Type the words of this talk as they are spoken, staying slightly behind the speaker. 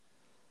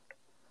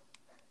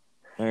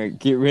All right,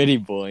 get ready,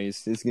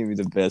 boys. This is gonna be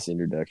the best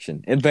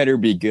introduction. It better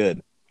be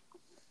good.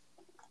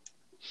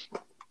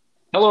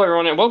 Hello,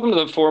 everyone, and welcome to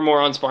the Four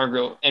Morons Bar and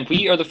Grill. And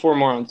we are the Four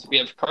Morons. We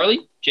have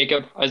Carly,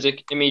 Jacob,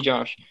 Isaac, and me,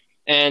 Josh.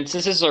 And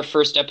since this is our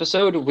first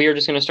episode, we are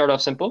just going to start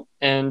off simple.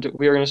 And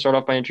we are going to start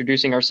off by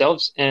introducing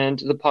ourselves and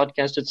the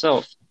podcast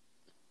itself.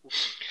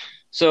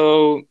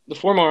 So, the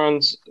Four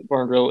Morons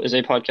Bar and Grill is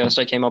a podcast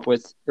I came up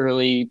with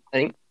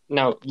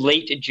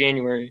late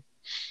January.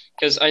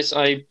 Because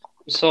I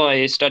saw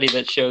a study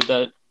that showed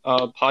that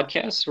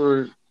podcasts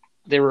were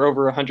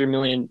over 100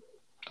 million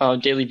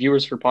daily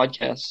viewers for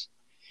podcasts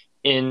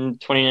in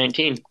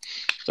 2019. So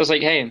I was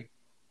like, hey,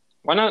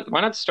 why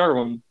not start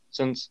one,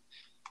 since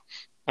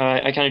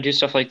I kind of do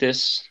stuff like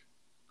this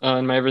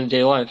in my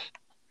everyday life.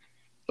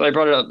 So I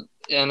brought it up,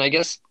 and I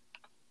guess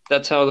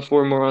that's how the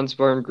Four Morons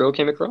Bar and Grill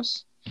came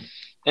across.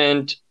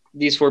 And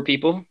these four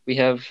people, we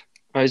have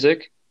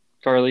Isaac,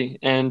 Carly,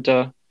 and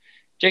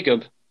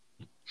Jacob.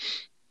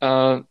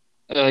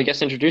 I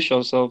guess introduce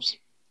yourselves.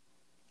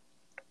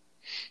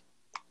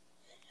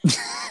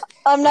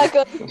 I'm not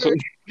going to.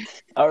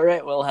 All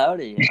right, well,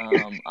 howdy.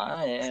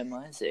 I am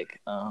Isaac.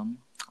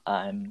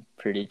 I'm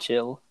pretty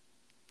chill.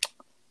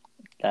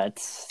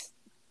 That's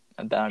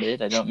about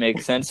it. I don't make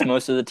sense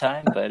most of the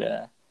time,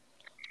 but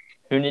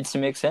who needs to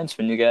make sense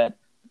when you got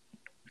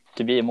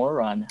to be a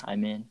moron? I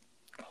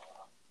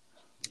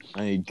agree.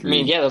 I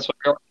mean, yeah, that's why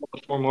we're all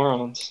the Four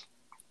Morons.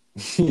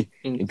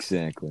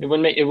 Exactly. It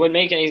wouldn't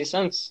make any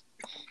sense.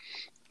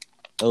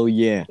 Oh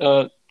yeah.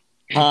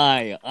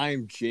 Hi,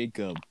 I'm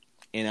Jacob,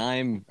 and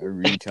I'm a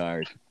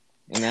retard.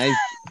 And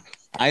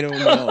I don't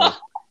know.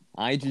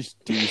 I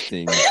just do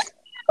things.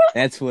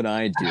 That's what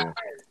I do.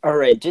 All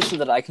right, just so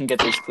that I can get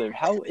this clear,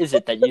 how is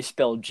it that you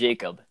spell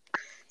Jacob?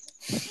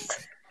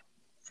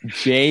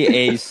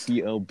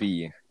 Jacob.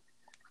 I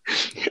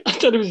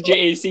thought it was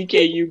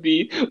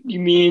Jackub. You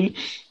mean?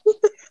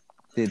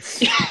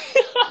 It's.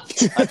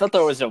 I thought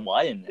there was a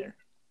Y in there.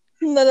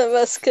 None of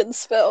us can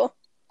spell.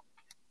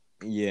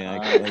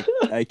 Yeah,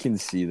 I can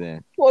see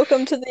that.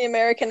 Welcome to the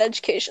American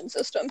education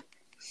system.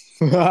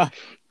 I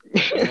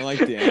like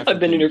the African. I've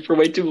been in here for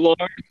way too long.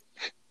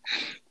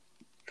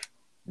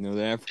 No,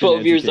 the African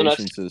 12 years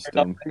education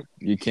system,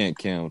 you can't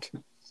count.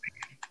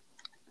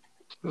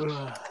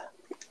 I'm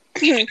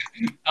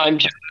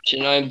Josh,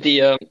 and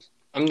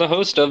I'm the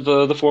host of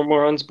the Four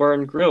Morons Bar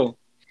and Grill.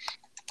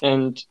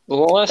 And the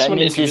last That one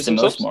means he's introduced the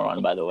himself. most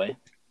moron, by the way.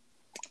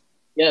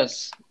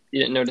 Yes,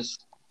 you didn't notice.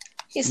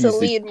 He's the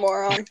lead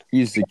moron.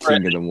 He's the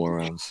king of the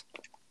morons.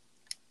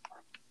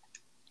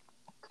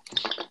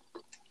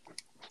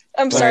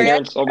 I'm sorry. I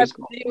Parents always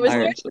call was All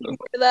right. waiting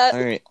for that.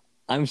 All right,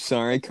 I'm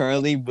sorry,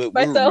 Carly, but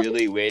Myself. we're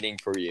really waiting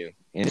for you.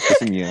 And it's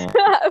pissing me off.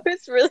 I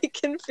was really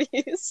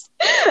confused.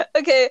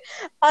 Okay,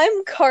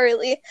 I'm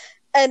Carly,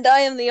 and I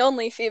am the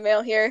only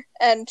female here,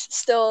 and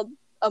still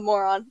a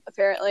moron,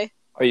 apparently.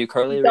 Are you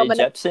Carly Rae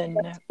Dominic. Jepsen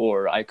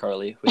or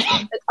iCarly? Which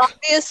one?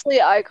 Obviously,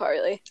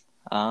 iCarly.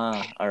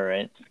 All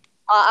right.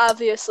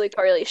 Obviously,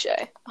 Carly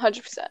Shay.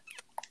 100%.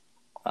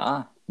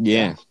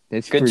 Yeah,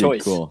 that's Good pretty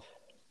choice. cool.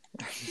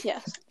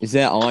 Yes. Is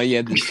that all you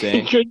had to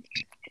say? Like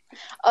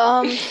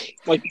every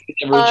What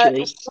do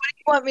choice.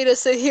 you want me to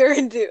sit here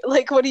and do?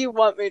 Like, what do you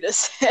want me to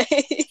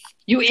say?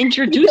 You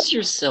introduce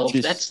yourself.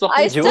 Just- That's the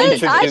I whole You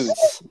said- I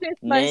introduce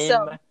introduced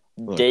myself.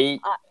 name,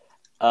 date,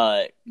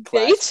 class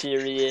Date?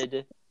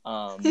 period.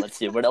 Let's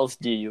see. What else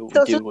do you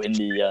Social do in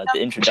the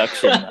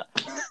introduction?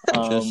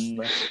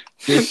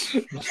 Just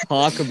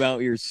talk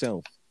about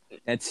yourself.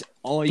 That's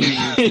all you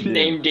need to do.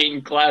 name, date,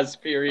 and class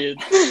period.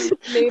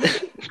 Maybe.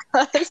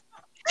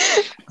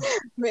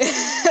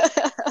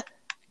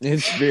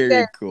 It's very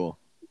Okay. cool.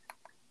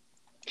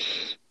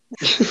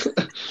 This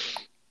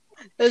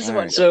is All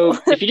right. wonderful. So,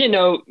 if you didn't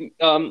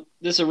know,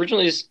 this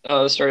originally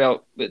started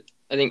out with,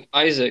 I think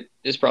Isaac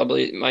is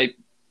probably my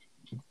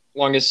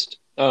longest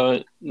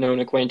known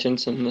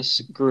acquaintance in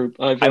this group.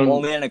 I'm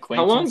only an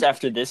acquaintance long?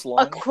 after this long.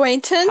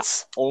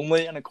 Acquaintance?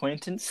 Only an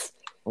acquaintance.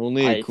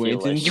 Only I feel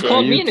acquaintance? You like-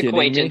 called Are me you an kidding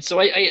acquaintance, so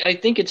I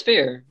think it's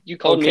fair. You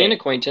called me Okay, an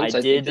acquaintance.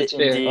 I did think it's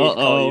fair. indeed Uh-oh.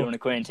 call you an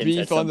acquaintance Beef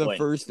at some on the point.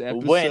 first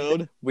episode?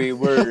 When we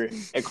were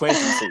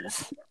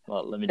acquaintances.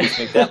 Well, let me just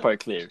make that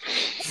part clear.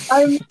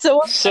 I'm so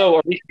So,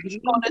 are we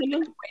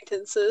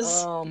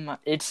acquaintances.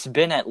 It's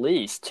been at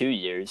least 2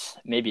 years,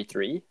 maybe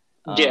 3.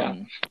 Yeah.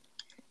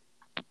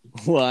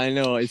 Well, I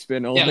know. It's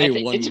been only Yeah, I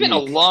think 1 it's week. been a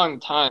long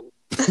time.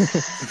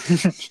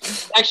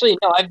 Actually,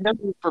 no, I've known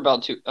you for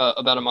about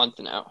a month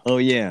now. Oh,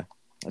 yeah.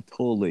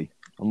 Totally.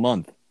 A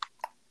month.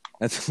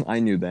 I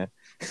knew that.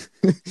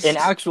 In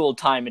actual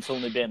time, it's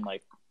only been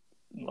like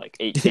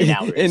 18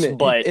 hours,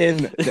 but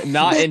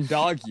not in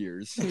dog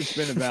years. It's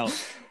been about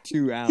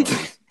 2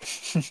 hours.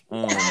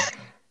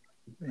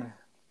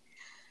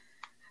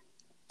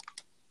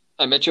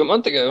 I met you a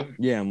month ago,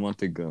 Yeah, a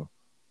month ago.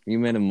 You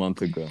met a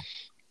month ago.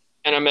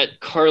 and I met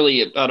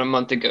Carly about a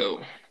month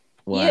ago.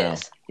 Wow.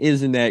 Yes.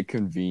 Isn't that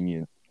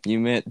convenient? You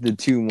met the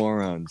two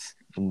morons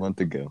a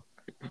month ago.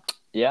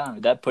 Yeah,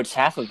 that puts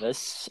half of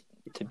us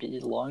to be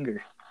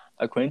longer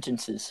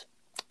acquaintances.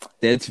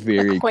 That's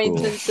very cool.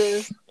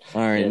 Acquaintances.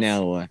 All right, Yes.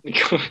 now what? Man,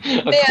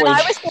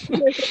 I was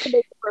thinking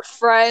we were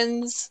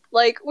friends.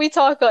 Like, we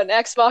talk on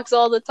Xbox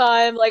all the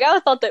time. Like, I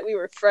thought that we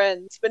were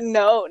friends, but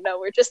no,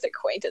 we're just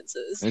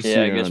acquaintances. Let's Yeah,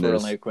 see I guess on we're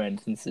this. only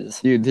acquaintances.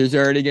 Dude, there's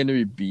already going to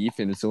be beef,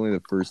 and it's only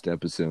the first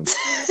episode.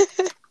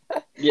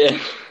 Yeah.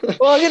 We're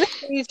all gonna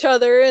see each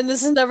other, and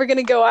this is never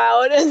gonna go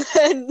out, and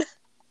then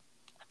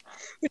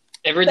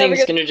Everything's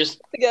Never gonna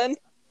just. again.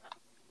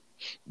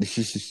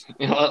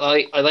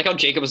 I like how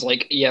Jacob was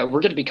like, "Yeah, we're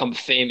gonna become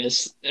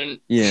famous." And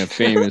Yeah,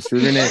 famous.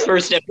 We're gonna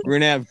first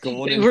episode, have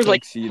golden We're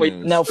like, tuxedos. wait,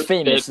 Now,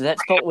 famous, is that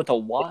spelled with a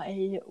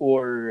Y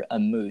or a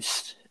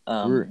moose?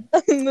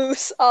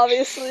 Moose,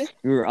 obviously.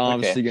 We're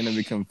obviously gonna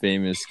become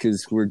famous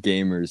because we're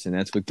gamers, and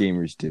that's what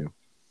gamers do.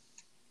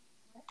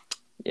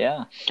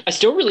 Yeah. I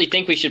still really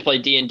think we should play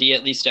D&D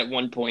at least at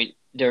one point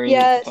during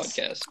Yes. the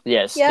podcast.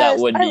 Yes, Yes, that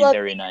would I be love-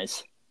 very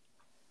nice.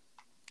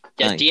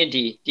 Yeah, Nice.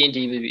 D&D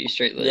would be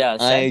straight lit. Yeah,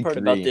 sad I part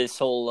about agree. this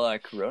whole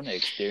Corona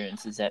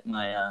experience is that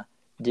my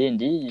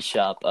D&D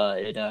shop,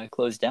 it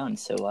closed down,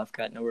 so I've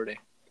got nowhere to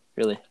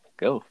really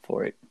go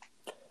for it.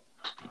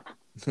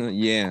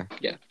 Yeah.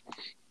 Yeah.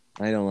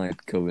 I don't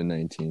like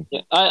COVID-19.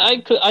 Yeah,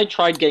 I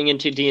tried getting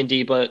into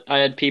D&D, but I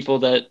had people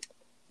that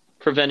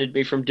prevented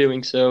me from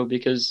doing so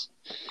because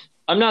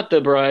I'm not the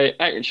bright.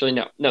 Actually,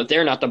 no,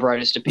 they're not the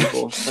brightest of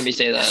people. Let me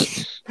say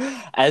that.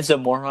 As a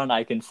moron,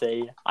 I can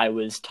say I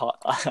was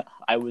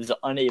I was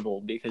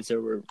unable because there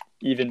were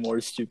even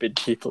more stupid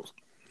people.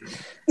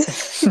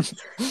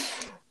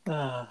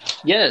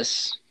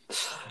 Yes.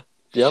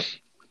 Yep.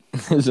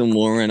 As a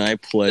moron, I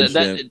pledge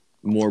that That-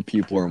 more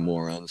people are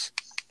morons.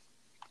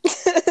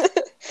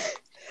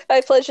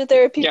 I pledge that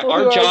there are people yeah, our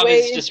who are job way...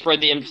 is to spread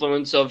the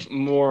influence of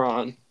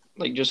moron,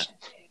 like just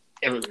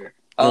everywhere.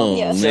 Oh,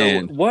 Yes.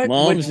 man. So what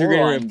Moms would are gonna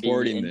moron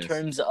report be in in this.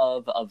 terms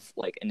of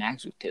like an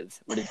adjective?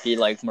 Would it be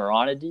like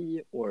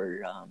moronity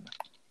or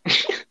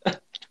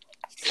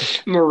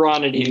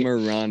Moronity.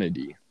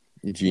 Moronity.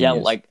 Genius. yeah,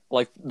 like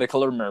the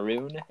color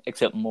maroon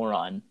except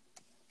moron?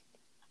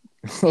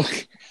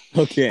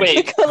 Okay.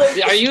 Wait,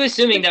 are you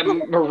assuming that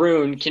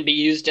maroon can be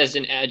used as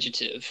an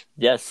adjective?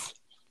 Yes,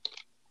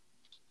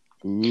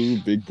 Ooh,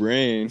 big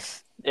brain.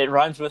 it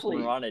rhymes with Holy-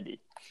 moronity.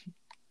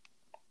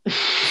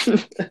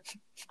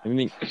 I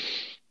mean,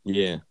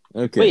 yeah.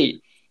 Okay.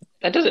 Wait,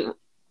 that doesn't.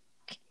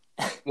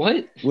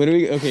 What? What are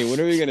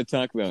we gonna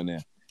talk about now?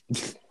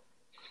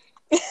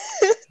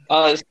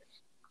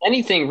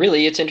 Anything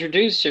really? It's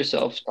introduce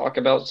yourself. Talk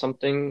about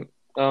something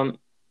you All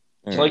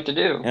right. like to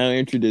do. I'll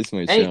introduce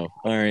myself.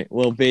 All right.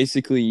 Well,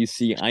 basically, you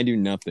see, I do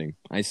nothing.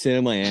 I sit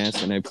on my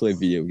ass and I play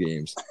video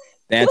games.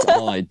 That's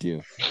all I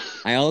do.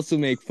 I also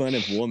make fun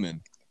of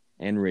women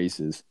and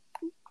races.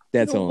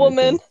 That's all.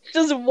 Woman.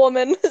 Just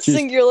woman.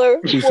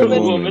 Singular. Just a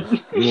Woman.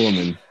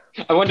 woman.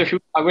 I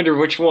wonder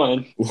which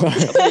one.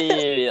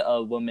 Probably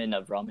a woman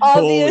of ramen.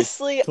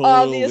 Obviously,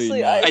 Totally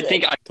not. I Isaac.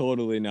 think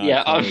Totally not.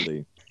 Yeah,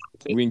 Carly.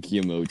 Winky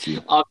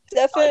emoji.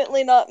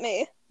 Definitely not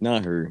me.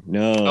 Not her.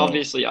 No.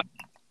 obviously.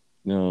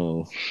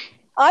 No.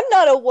 I'm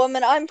not a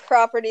woman, I'm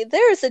property.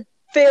 There's a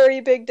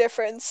very big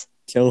difference.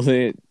 Tell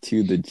it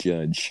to the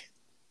judge.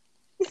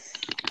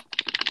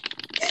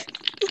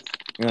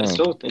 I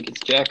still think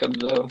it's Jacob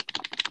though.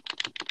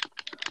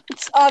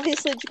 It's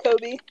obviously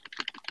Jacoby.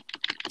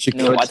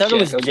 No, I it's thought it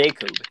was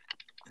Jacob.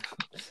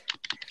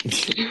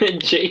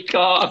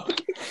 Jacob.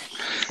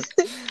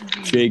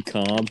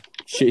 Jacob.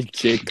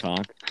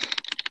 Jacob.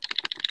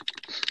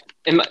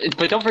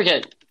 But don't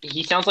forget,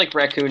 he sounds like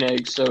raccoon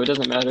eggs, so it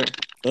doesn't matter.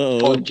 Uh-oh.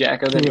 Oh,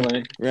 Jacob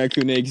anyway.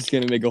 Raccoon Egg is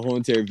gonna make a whole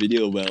entire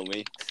video about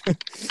me.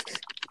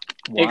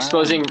 Wow.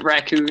 Exposing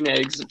raccoon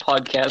eggs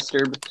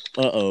podcaster.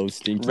 Uh-oh,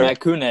 stinky.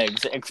 Raccoon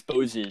eggs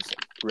exposes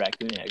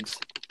raccoon eggs.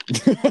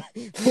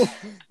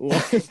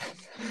 What?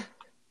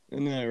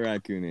 Not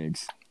raccoon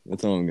eggs.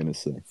 That's all I'm gonna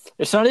say.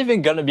 It's not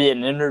even gonna be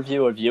an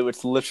interview of you.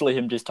 It's literally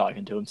him just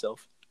talking to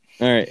himself.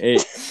 All right, hey.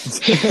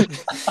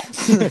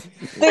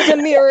 There's a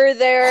mirror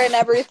there and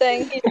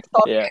everything. He's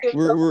talking Yeah. to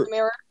himself in the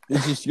mirror.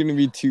 It's just gonna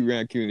be two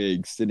raccoon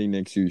eggs sitting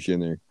next to each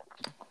other,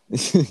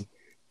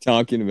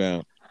 talking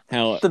about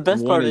how The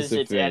best one part is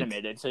it's fake.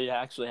 animated, so you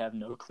actually have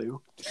no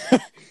clue.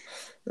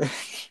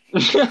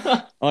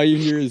 All you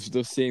hear is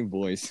the same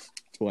voice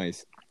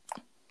twice.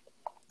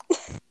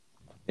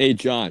 Hey,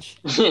 Josh.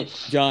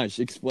 Josh,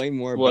 explain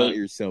more What? about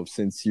yourself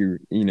since you're,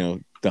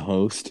 the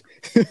host.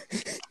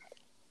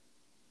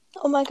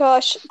 Oh my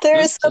gosh. There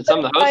is Since I'm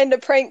something the host? trying to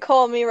prank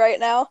call me right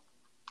now.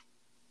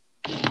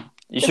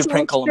 You should It's a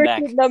prank call him back.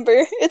 restricted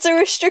number. It's a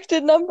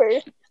restricted number.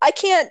 I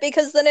can't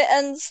because then it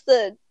ends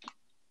the.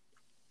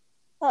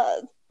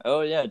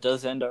 Oh yeah, it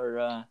does end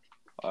our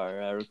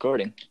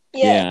recording.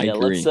 Yeah. I Yeah,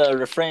 agree. let's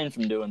refrain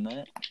from doing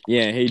that.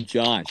 Yeah, hey,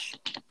 Josh.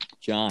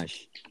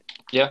 Josh.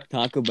 Yeah?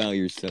 Talk about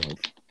yourself.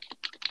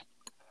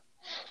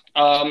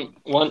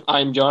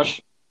 I'm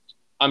Josh.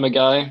 I'm a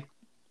guy.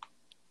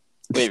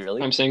 Wait,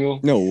 really? I'm single.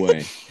 No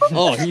way.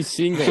 Oh, he's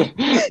single.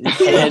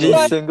 Yeah,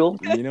 he's single.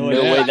 You know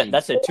No what? way. that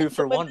That's a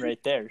 2-for-1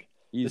 right there.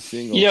 He's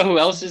single. You know who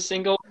else is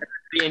single?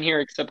 Everybody in here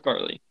except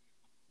Carly.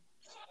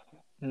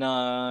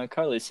 Nah,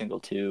 Carly's single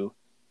too.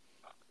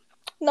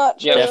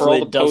 Not Yeah, true. for all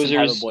the Definitely doesn't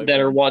have a posers boyfriend. that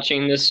are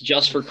watching this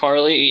just for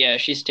Carly, yeah,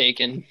 she's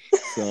taken.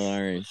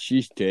 Sorry,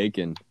 she's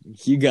taken.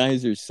 You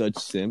guys are such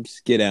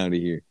simps. Get out of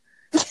here.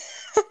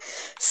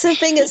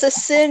 Simping is a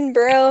sin,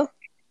 bro.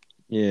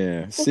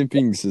 Yeah,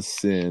 simping's a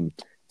sin.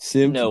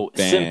 Simp's No,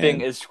 bad.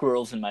 simping is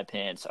squirrels in my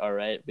pants,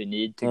 alright? We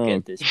need to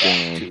get this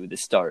back to the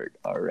start,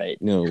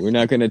 alright? No, we're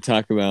not going to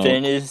talk about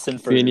Phineas and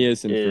Ferb.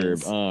 Phineas and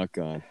is... Ferb. Oh,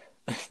 God.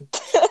 I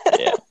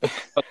Yeah.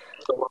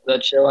 love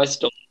that show. I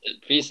still love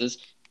it pieces.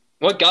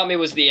 What got me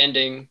was the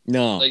ending.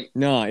 No,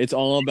 it's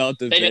all about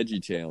the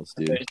Veggie Tales,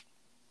 dude.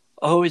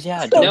 Oh,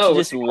 yeah. Don't you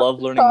just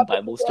love learning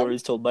Bible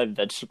stories told by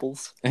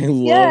vegetables? I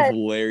love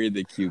Larry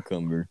the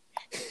Cucumber.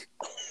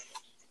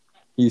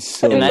 He's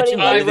so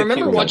I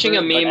remember watching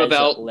a meme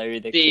about the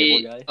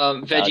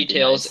Veggie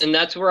Tales, nice. and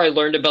that's where I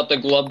learned about the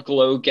Glub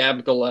Glow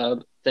Gab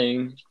Galab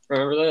thing.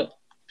 Remember that?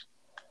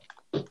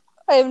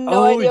 I have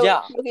no idea what you're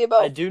talking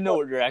about. I do know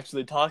what you're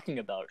actually talking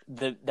about.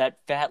 That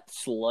fat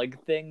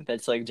slug thing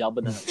that's like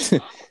Jabba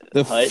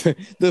the Hutt.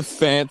 The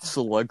fat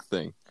slug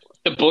thing.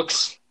 The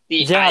books.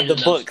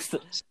 The books.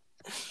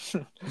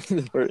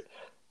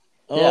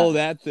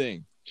 That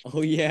thing.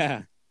 Oh,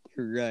 yeah.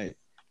 You're right.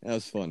 That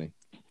was funny.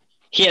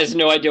 He has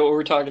no idea what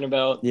we're talking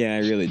about. Yeah, I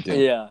really do.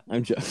 Yeah.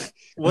 I'm just...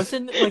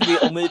 Wasn't like the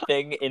only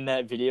thing in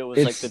that video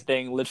was like the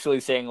thing literally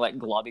saying like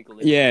globby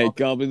globby. Yeah,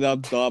 globby blah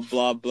blah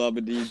blah blah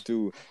dee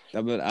doo.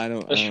 I don't. I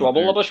don't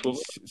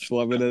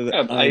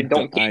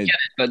get it,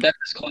 but that's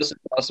as close as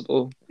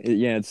possible.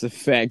 Yeah, it's a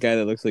fat guy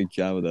that looks like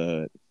Jabba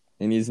the Hutt,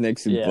 and he's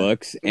next to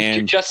books. And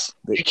you just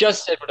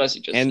said what else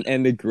you just said.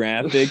 And the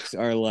graphics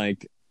are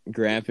like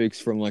graphics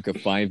from like a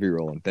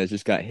 5-year-old that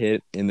just got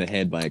hit in the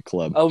head by a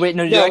club. Oh wait,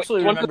 no, you're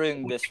actually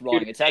remembering this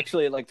wrong. It's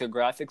actually like the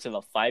graphics of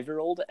a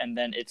 5-year-old, and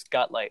then it's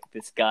got like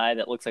this guy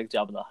that looks like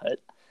Jabba the Hutt.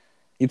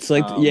 It's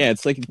like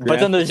it's like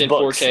but then there's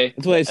books. 4K.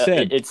 That's what I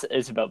said.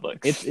 It's about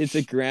books. It's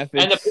a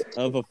graphics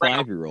of a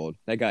 5-year-old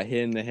that got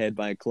hit in the head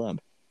by a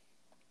club.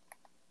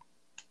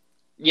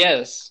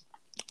 Yes.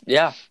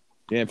 Yeah.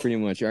 Yeah, pretty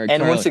much. All right, and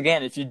Carly. once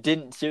again, if you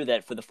didn't hear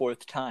that for the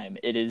 4th time,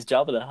 it is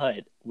Jabba the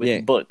Hutt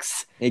with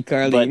books. Hey,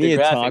 Carly, you need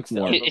to talk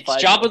more. It's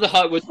Jabba the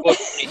Hutt with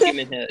books and a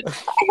human head.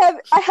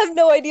 I have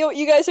no idea what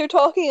you guys are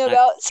talking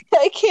about, so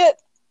I can't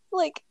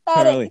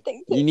add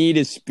anything. You need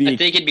to speak. I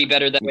think it'd be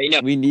better that way. No,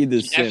 we need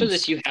the Sims. After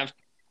this, you have.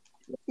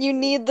 You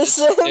need the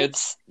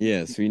Sims.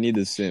 Yes, we need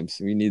the Sims.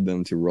 We need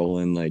them to roll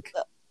in like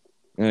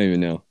I don't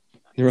even know.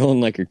 Roll in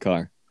like a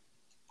car.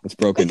 Let's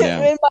broken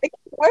down.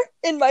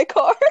 In my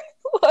car.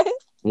 What?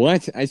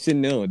 What? I said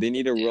no. They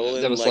need to roll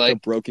in like a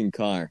broken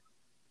car.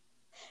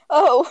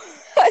 Oh,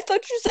 I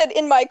thought you said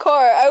in my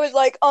car. I was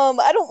like,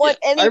 I don't want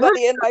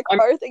anybody in my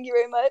car. Thank you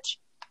very much.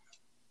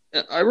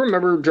 I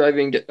remember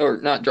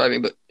not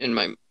driving, but in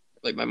my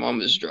mom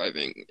was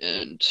driving,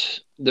 and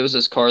there was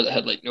this car that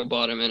had like no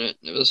bottom in it.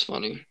 It was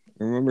funny.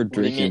 I remember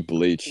drinking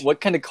bleach.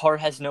 What kind of car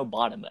has no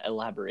bottom?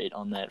 Elaborate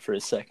on that for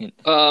a second.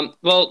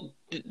 Well,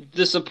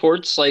 the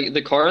supports, like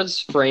the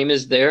car's frame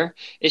is there.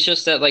 It's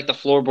just that like the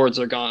floorboards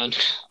are gone.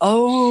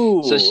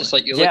 Oh, so it's just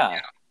like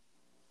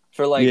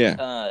For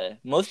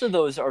most of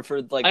those are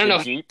for like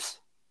the Jeeps.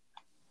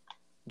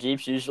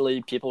 Jeeps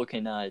usually people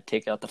can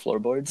take out the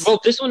floorboards. Well,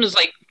 this one is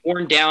like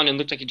worn down and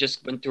looked like it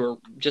just been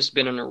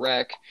in a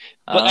wreck.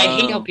 But I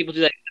hate how people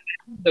do that.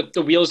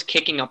 The wheels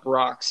kicking up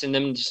rocks and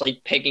them just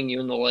like pegging you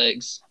in the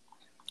legs.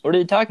 What are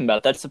you talking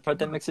about? That's the part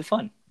that makes it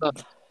fun.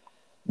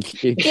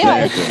 Exactly.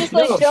 Yeah, it's just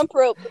like jump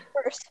rope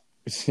first.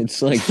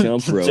 It's like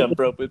jump rope. Jump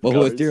rope with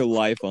with your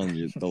life on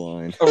the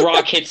line. A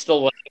rock hits the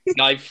leg, a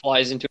knife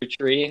flies into a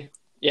tree.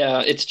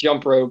 Yeah, it's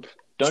jump rope.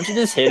 Don't you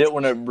just hit it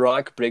when a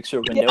rock breaks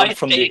your window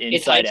from the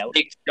inside out?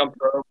 It's jump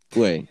rope.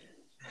 Wait,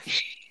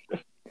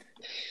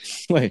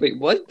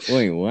 what?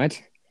 Wait, what?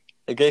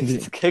 It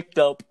gets kicked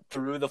up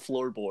through the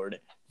floorboard,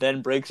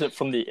 then breaks it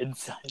from the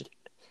inside.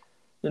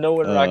 You know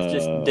when rocks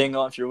just ding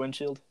off your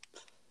windshield?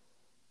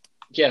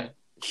 Yeah.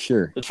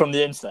 Sure. It's from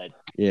the inside.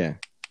 Yeah.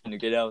 And you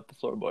get out the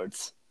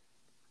floorboards.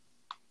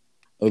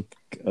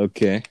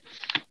 Okay.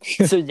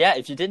 So yeah,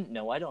 if you didn't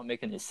know, I don't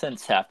make any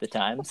sense half the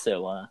time.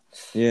 So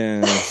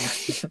yeah.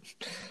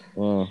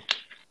 Well.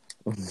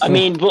 I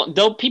mean,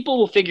 people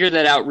will figure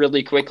that out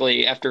really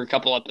quickly after a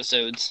couple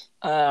episodes.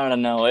 I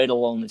don't know.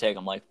 It'll only take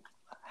them like,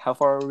 how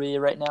far are we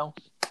right now?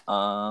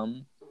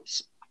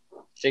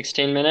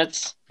 16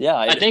 minutes? Yeah.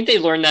 I think they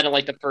learned that in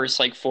like the first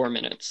like 4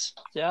 minutes.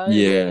 Yeah.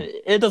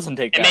 It doesn't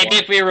take that maybe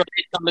long. if we relate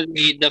some of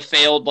the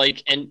failed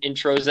like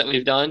intros that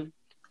we've done.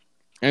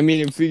 I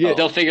mean, if we get...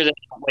 they'll figure that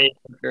out way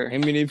quicker. I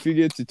mean, if you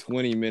get to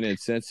 20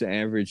 minutes, that's the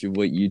average of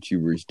what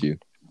YouTubers do.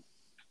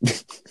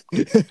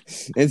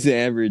 That's the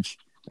average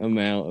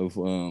amount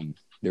of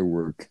their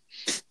work.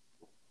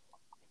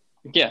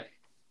 Yeah.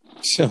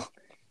 So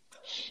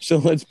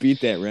let's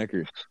beat that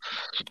record.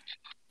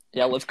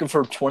 Yeah, let's go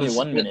for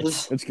 21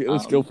 minutes. Let's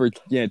go for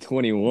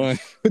 21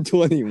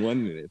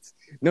 minutes.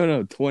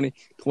 No, 20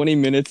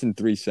 minutes and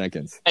 3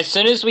 seconds. As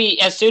soon as we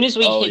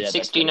hit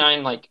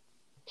 69 like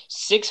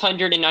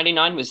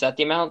 699, was that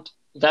the amount?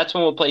 That's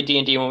when we'll play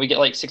D&D when we get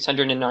like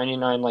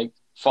 699 like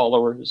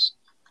followers.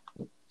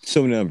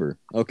 So number.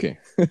 Okay.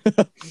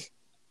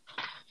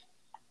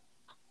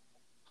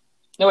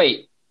 No,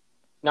 wait.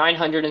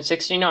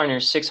 969 or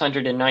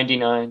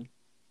 699?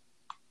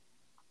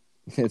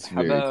 That's How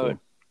very about cool.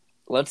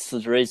 let's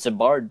raise the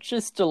bar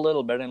just a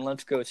little bit and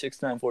let's go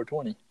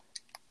 69420.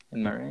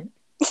 Am I right?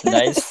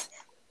 Nice.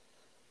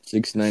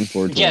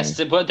 69420. Yes,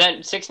 but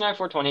then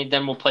 69420.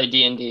 Then we'll play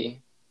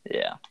D&D.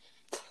 Yeah.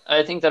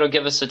 I think that'll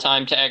give us the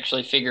time to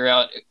actually figure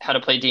out how to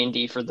play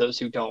D&D for those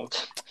who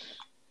don't.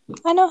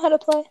 I know how to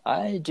play.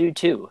 I do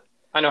too.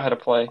 I know how to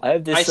play. I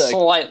have this. I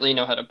slightly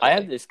know how to play. I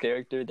have this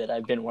character that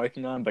I've been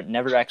working on, but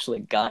never actually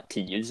got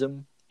to use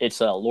him.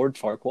 It's Lord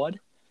Farquaad.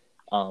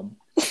 Oh,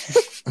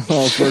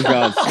 for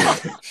God's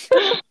sake!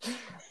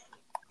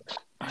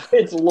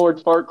 It's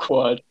Lord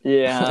Farquaad.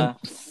 Yeah.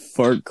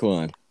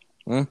 Farquaad.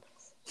 Huh?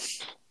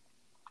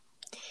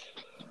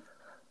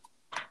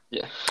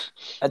 Yeah.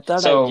 I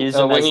thought I'd use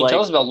him as,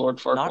 tell us about Lord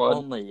Farquaad. Not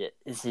only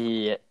is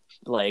he,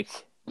 like,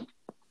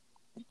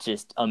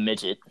 just a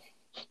midget,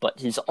 but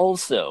he's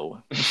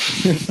also...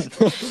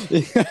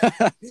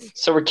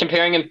 So we're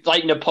comparing him,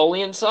 like,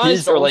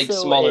 Napoleon-sized or, like,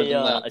 smaller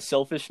than that? A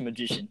selfish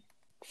magician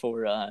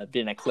for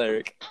being a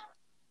cleric.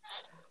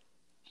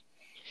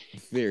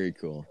 Very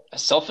cool. A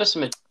selfish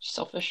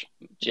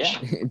Yeah.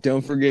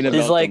 Don't forget about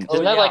He's like,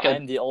 Isn't that like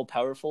I'm the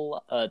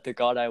all-powerful. The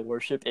god I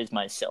worship is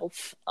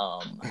myself.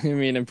 I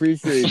mean, I'm pretty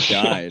sure he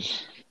died.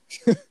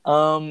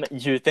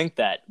 You think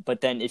that,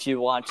 but then if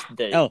you watch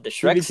the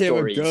Shrek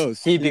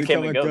stories, he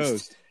became a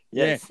ghost.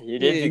 Yes, yeah, he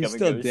did become he's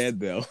still a ghost. dead,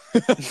 though.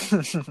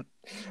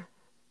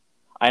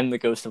 I'm the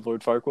ghost of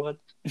Lord Farquaad.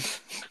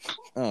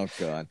 Oh,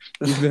 God.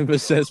 He's been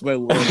possessed by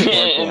Lord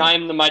Farquaad. And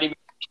I'm the mighty...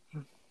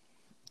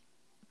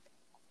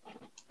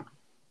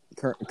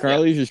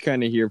 Carly's just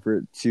kind of here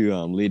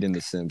to lead in the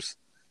Sims.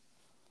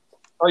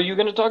 Are you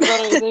going to talk about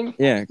anything?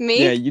 Yeah.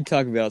 Me? Yeah, you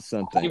talk about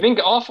something. You've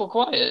been awful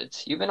quiet.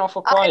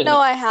 I know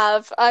I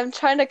have. I'm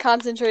trying to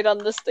concentrate on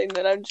this thing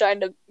that I'm trying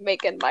to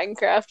make in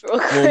Minecraft real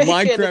quick.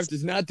 Well, Minecraft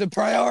is not the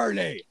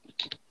priority.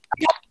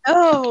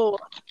 Oh.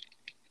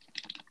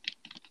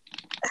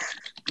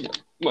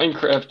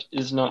 Minecraft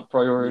is not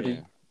priority.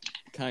 Yeah.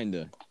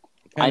 Kinda.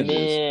 I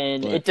mean,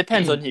 is, but... it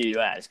depends on who you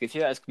ask. If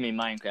you ask me,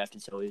 Minecraft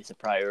is always a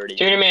priority.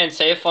 Tuner Man,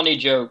 say a funny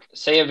joke.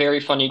 Say a very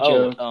funny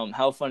joke.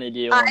 How funny do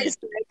you want it?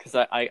 Because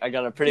I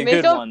got a pretty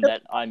good one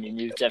that, I mean,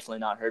 you've definitely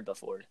not heard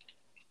before.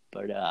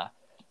 But,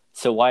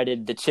 so why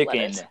did the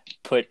chicken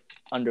put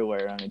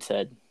underwear on its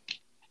head?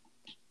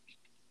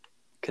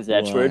 Because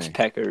that's where its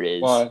pecker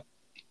is. Why?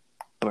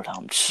 But,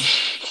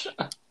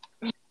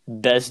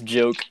 best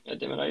joke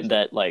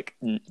that, like,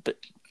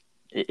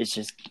 it's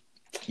just...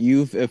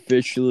 You've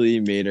officially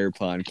made our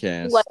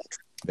podcast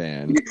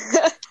banned.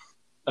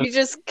 You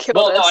just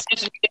killed us. No, I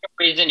just need a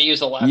reason to use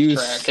a laugh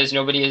track because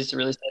nobody has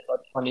really said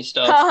much funny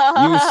stuff.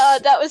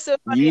 That was so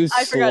funny. You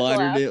I forgot to laugh.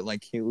 slaughtered it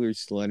like Hitler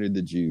slaughtered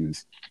the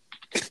Jews.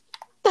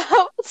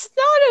 That's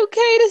not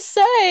okay to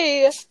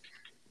say.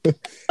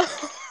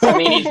 I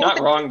mean, he's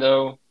not wrong,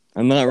 though.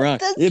 I'm not wrong.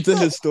 It's a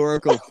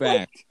historical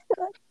fact.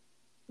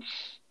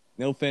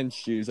 No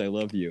offense, Jews. I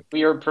love you.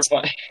 We are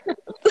providing.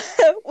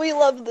 We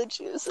love the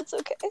Jews. It's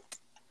okay.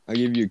 I'll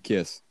give you a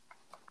kiss.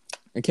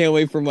 I can't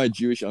wait for my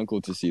Jewish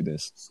uncle to see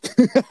this.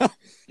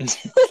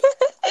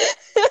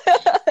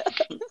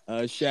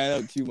 Shout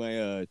out to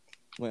my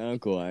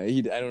uncle. I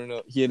don't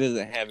know. He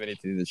doesn't have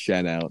anything to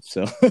shout out,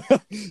 so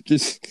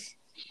just.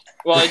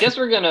 Well, I guess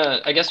we're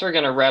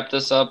gonna wrap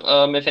this up.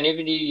 If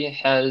anybody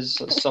has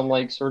some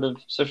like sort of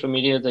social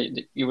media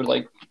that you would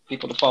like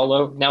people to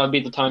follow, now would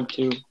be the time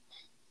to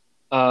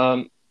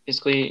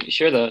basically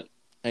share that.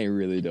 I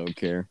really don't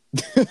care.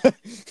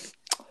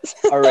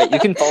 All right, you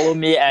can follow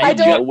me at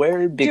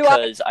nowhere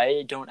because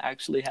I don't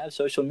actually have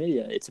social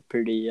media. It's a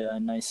pretty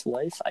nice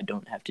life. I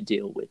don't have to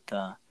deal with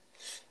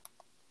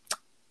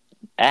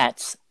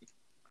 @s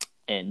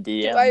and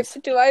DMs.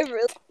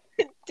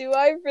 Do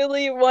I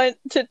really want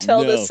to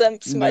tell the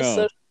Simps my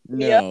social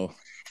media? No,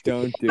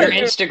 don't do Your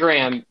it.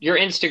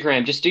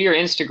 Instagram. Just do your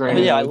Instagram. Oh,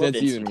 yeah, I love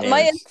Instagram.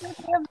 My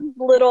Instagram is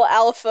little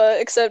alpha,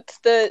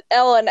 except the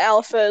L in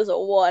alpha is a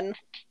 1.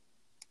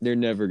 They're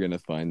never gonna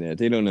find that.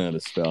 They don't know how to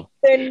spell.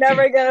 They're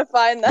never gonna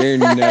find that. They're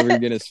never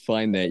gonna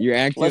find that. You're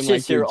acting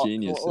like you're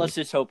genius. Let's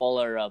just hope all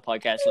our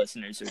podcast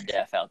listeners are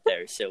deaf out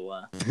there.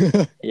 So,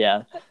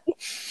 yeah.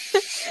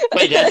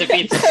 Wait, does it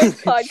mean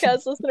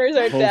podcast listeners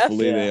are deaf?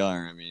 Hopefully they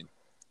are. I mean,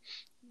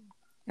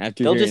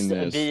 after they'll hearing just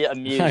this, be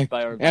amused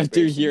by our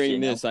after hearing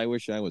this, I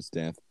wish I was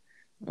deaf.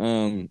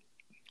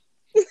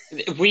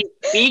 We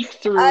speak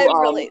through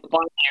binary,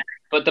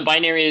 but the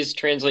binary is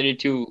translated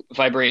to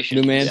vibration.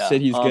 The man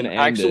said he's gonna end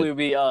actually,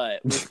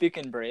 it. we speak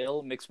in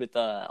Braille mixed with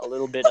a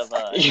little bit of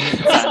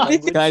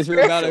guys,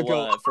 we're about to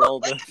go.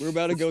 We're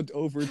about to go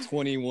over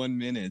 21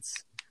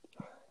 minutes.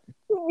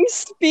 We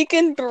speak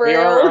in Braille. We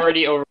are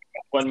already over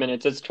 1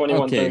 minute. It's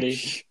 21:30.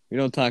 Okay, we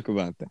don't talk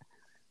about that.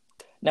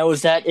 Now,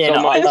 is that in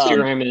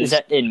Instagram is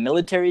that in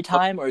military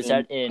time or is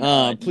that in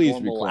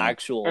normal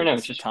actual or no,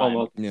 it's just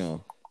time?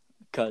 No.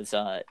 Because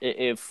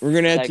if we're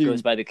gonna that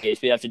goes by the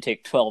case, we have to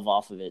take 12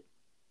 off of it.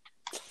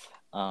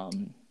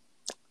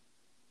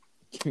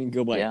 We can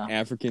go by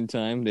African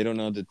time. They don't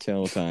know how to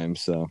tell time,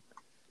 so.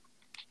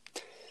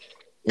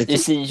 You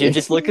see, you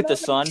just look at the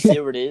sun, see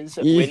what it is,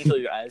 wait until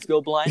your eyes go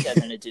blind, and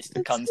then it just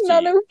comes to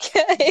you. It's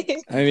not okay.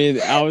 I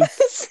mean, I would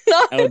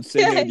okay.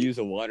 say they would use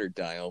a water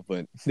dial,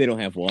 but they don't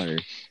have water.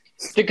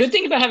 The good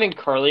thing about having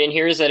Carly in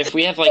here is that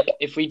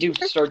if we do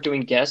start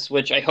doing guests,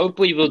 which I hope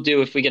we will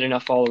do if we get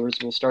enough followers,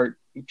 we'll start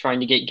trying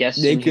to get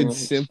guests they in here. They could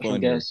simp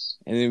on her,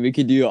 and then we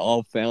could do an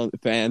all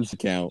fans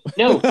account.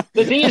 No,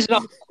 the thing is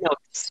not. No,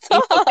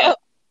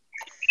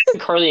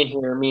 Carly in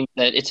here means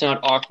that it's not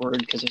awkward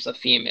because there's a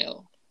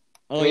female.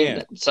 Oh,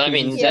 yeah. So, I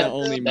mean, it's not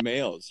only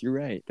males. You're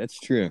right. That's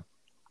true.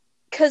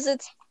 Because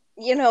it's,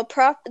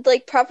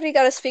 property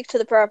got to speak to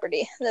the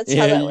property. That's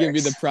how that works. Yeah, you can be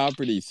the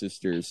property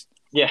sisters.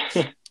 Yeah.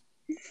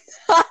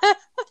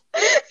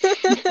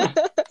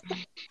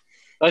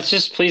 Let's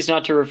just please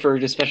not to refer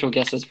to special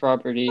guests as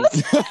property.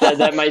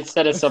 That might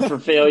set us up for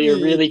failure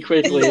really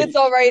quickly. It's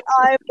all right.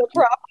 I'm the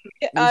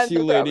property. I'm see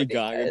Lady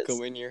Gaga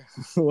come in here.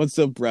 What's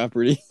up,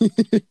 property?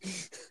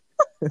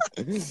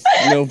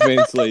 No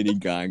offense, Lady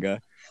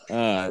Gaga.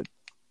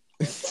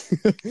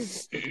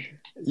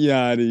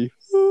 Yaddy.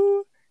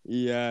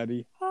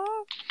 Yaddy.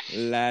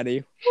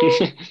 Laddie.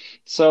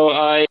 So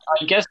I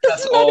guess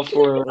that's all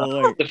for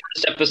the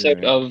first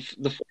episode of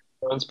the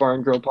Morons Bar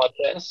and Grill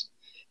podcast.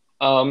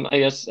 I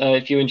guess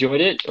if you enjoyed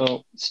it,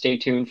 well, stay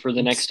tuned for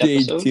the next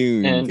episode. Stay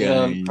tuned, and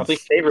guys. Probably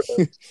favorite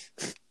it.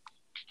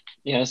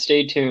 Yeah,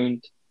 stay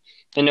tuned.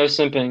 And no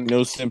simping.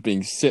 No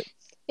simping.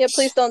 Yeah,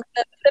 please don't.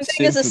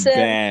 Simping is a sin.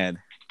 Bad.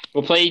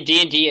 We'll play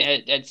D&D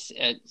at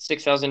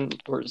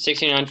 6,000 or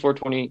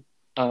 69,420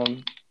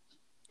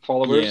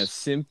 followers. Yeah,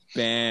 simp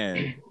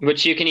bad.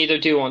 Which you can either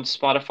do on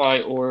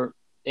Spotify or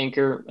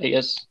Anchor, I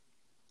guess.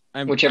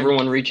 Whichever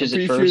one reaches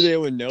it first. I'm pretty sure they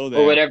would know that.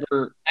 Or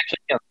whatever. Actually,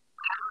 yeah.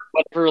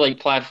 Whatever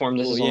platform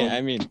this is on. Yeah,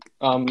 I mean,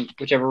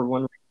 whichever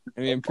one.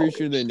 I mean, I'm pretty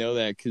sure they know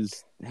that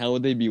because how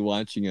would they be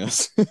watching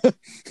us?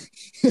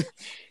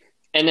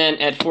 And then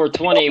at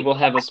 420, we'll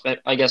have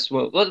I guess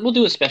we'll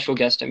do a special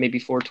guest at maybe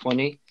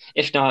 420,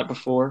 if not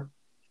before.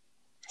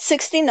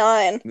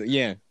 69.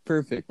 Yeah,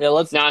 perfect.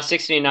 Yeah,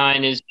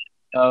 69 is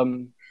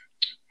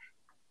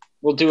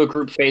we'll do a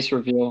group face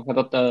reveal. How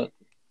about that?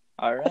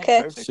 All right.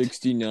 Okay. Perfect.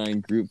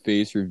 69 group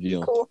face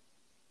reveal. Cool.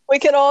 We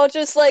can all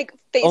just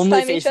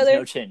FaceTime each other.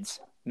 No chins.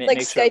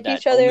 Skype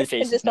each other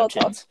and just all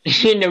talk.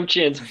 No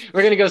chins.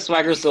 We're gonna go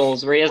Swagger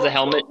Souls where he has the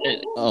helmet.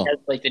 Oh, has,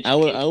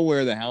 I'll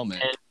wear the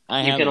helmet.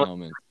 I have a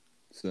helmet.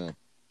 So,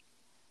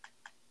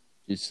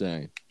 just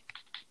saying.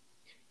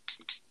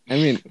 I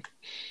mean,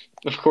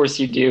 of course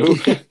you do,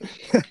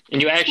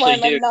 and you actually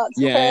do.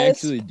 Yeah, I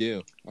actually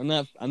do. I'm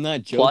not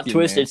joking. Plot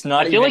twist: man. It's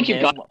not. I feel even like you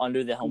him got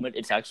under the helmet.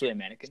 It's actually a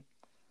mannequin.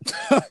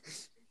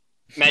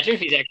 Imagine if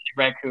he's actually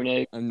Raccoon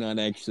Egg. I'm not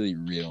actually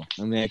real.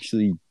 I'm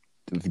actually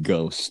the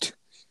ghost.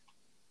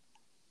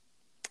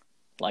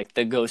 Like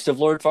the ghost of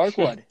Lord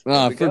Farquaad.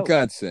 For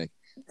God's sake.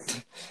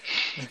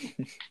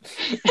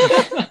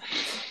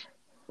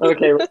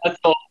 Okay, well, that's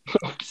all.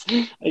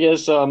 I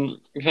guess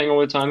depending on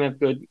what time, have a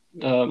good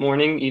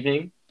morning,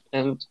 evening,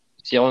 and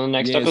see y'all in the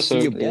next episode.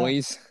 See you,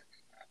 boys.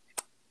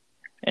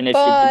 And if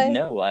you didn't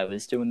know, I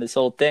was doing this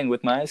whole thing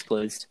with my eyes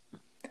closed.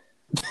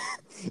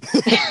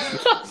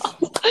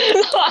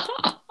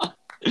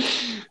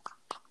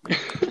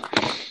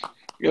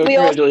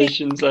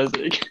 Congratulations,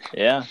 Isaac.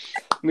 Yeah.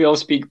 We all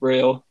speak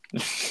Braille.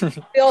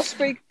 We all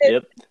speak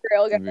Braille.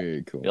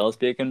 Very cool. We all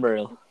speak in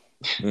Braille.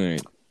 All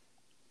right.